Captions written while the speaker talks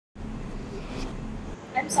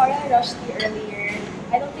sorry I rushed you earlier.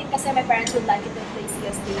 I don't think kasi my parents would like it if they see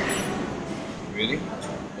us dating. Really?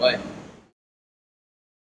 Why?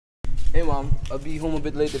 Hey mom, I'll be home a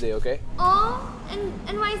bit late today, okay? Oh,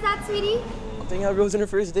 and why is that, sweetie? I think how Rose on her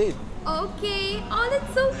first date. Okay. Oh, that's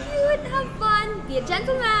so cute. Have fun. Be a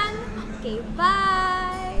gentleman. Okay,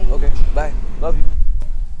 bye. Okay, bye. Love you.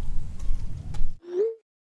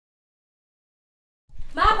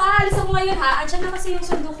 Ma, paalis ako ngayon ha. Andiyan na kasi yung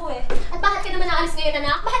sundo ko eh. At bakit ka naman naalis ngayon,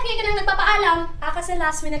 anak? Bakit ngayon ka nang nagpapaalam? Kasi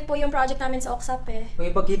last minute po yung project namin sa UCSAP eh.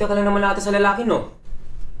 May pagkita ka lang naman natin sa lalaki, no?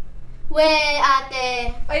 We,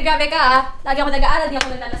 ate. Oy, grabe ka ha. Lagi ako nag-aaral, di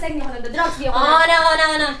ako naglalaseng, di ako nagda-drugs, di ako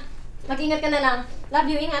na. Mag-ingat ka na lang.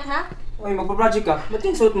 Love you, ingat ha? Uy, magpa-project ka. Ba't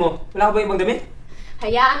yung suit mo? Wala ka ba ibang damit?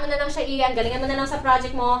 Hayaan mo na lang siya, Ian. Galingan mo na lang sa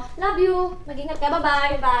project mo. Love you. Mag-ingat ka.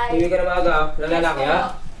 Bye-bye. Bye. Uwi ka na maaga, ha? Walang lalaki, ha?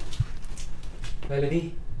 Yes,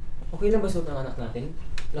 Melody, okay lang ba suot ng anak natin?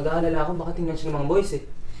 Nag-aalala ako, baka tingnan siya ng mga boys, eh.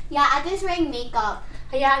 Yeah, ate is wearing makeup.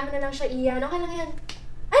 Hayaan mo na lang siya, Ian. Okay lang yan.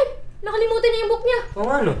 Ay! Nakalimutan niya yung book niya. Oo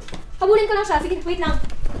nga, no? Habulin ko lang siya. Sige, wait lang.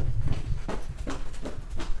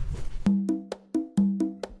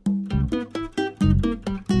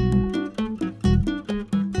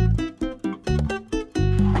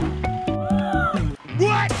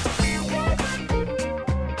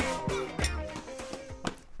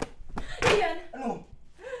 Ian! Ano?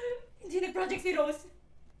 Hindi nag-project si Rose.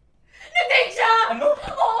 Nag-date siya! Ano?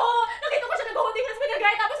 Oo! Nakita ko siya nag-holding hands with a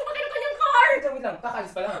guy tapos sumakay ng kanyang car! Wait lang,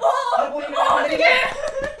 kakalis pa lang. Oo! Habulin na Oo, lang. sige!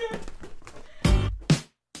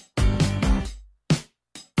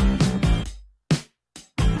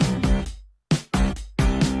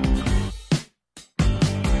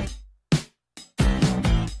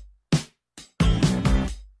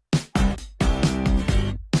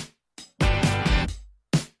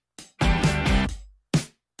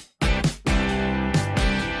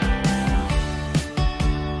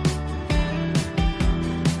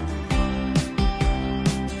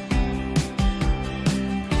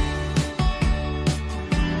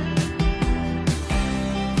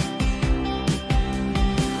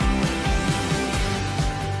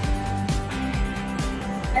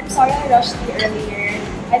 I'm sorry I rushed you earlier.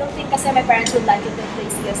 I don't think kasi my parents would like it if they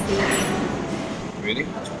see us dating. Really?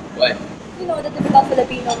 Why? You know, the typical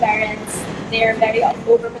Filipino parents, they're very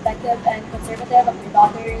overprotective and conservative of their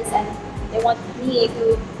daughters, and they want me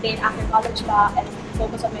to date after college pa and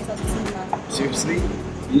focus on my self-esteem na. Seriously?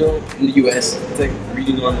 You know, in the US, it's like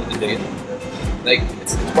really normal to date. Like,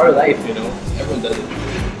 it's part of life, you know? Everyone does it.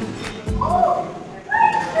 Oh,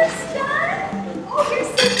 hi, Kristen! Oh, you're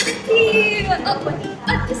so cute!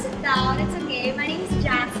 Oh, just sit down. It's okay. My name is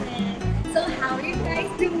Jasmine. So, how are you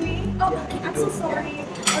guys doing? Oh, okay. I'm so sorry.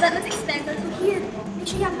 Oh, that looks expensive. So, here. Make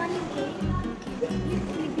sure you have money, okay? Here,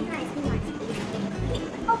 be nice. Be nice.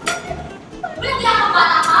 Okay. Walang ginagawa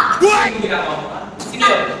bata ka? Ano ginagawa mo, ha? Sino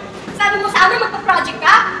yun? Sabi mo sa amin magpa-project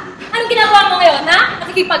ka? Anong ginagawa mo ngayon, ha?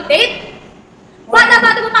 Nakikipag-date?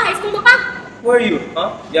 Bata-bata mo pa, high school mo pa? Who are you?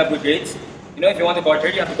 Huh? You have good grades? You know, if you want to court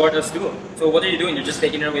her, you have to court us too. So what are you doing? You're just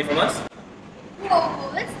taking her away from us?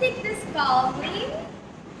 Whoa, let's take this calmly.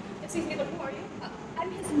 Excuse me, who are you?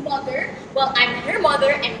 I'm his mother. Well, I'm her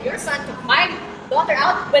mother, and your son took my daughter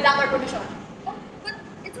out without our permission. Oh, but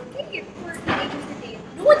it's okay for teenagers to date.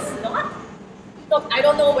 No, it's not. Look, I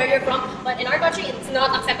don't know where you're from, but in our country, it's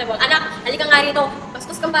not acceptable. Anak, halika nga rito.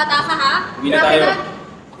 Bastos kang bata ka, ha? Hindi na tayo.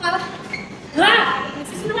 Ha?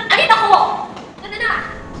 Alin ako?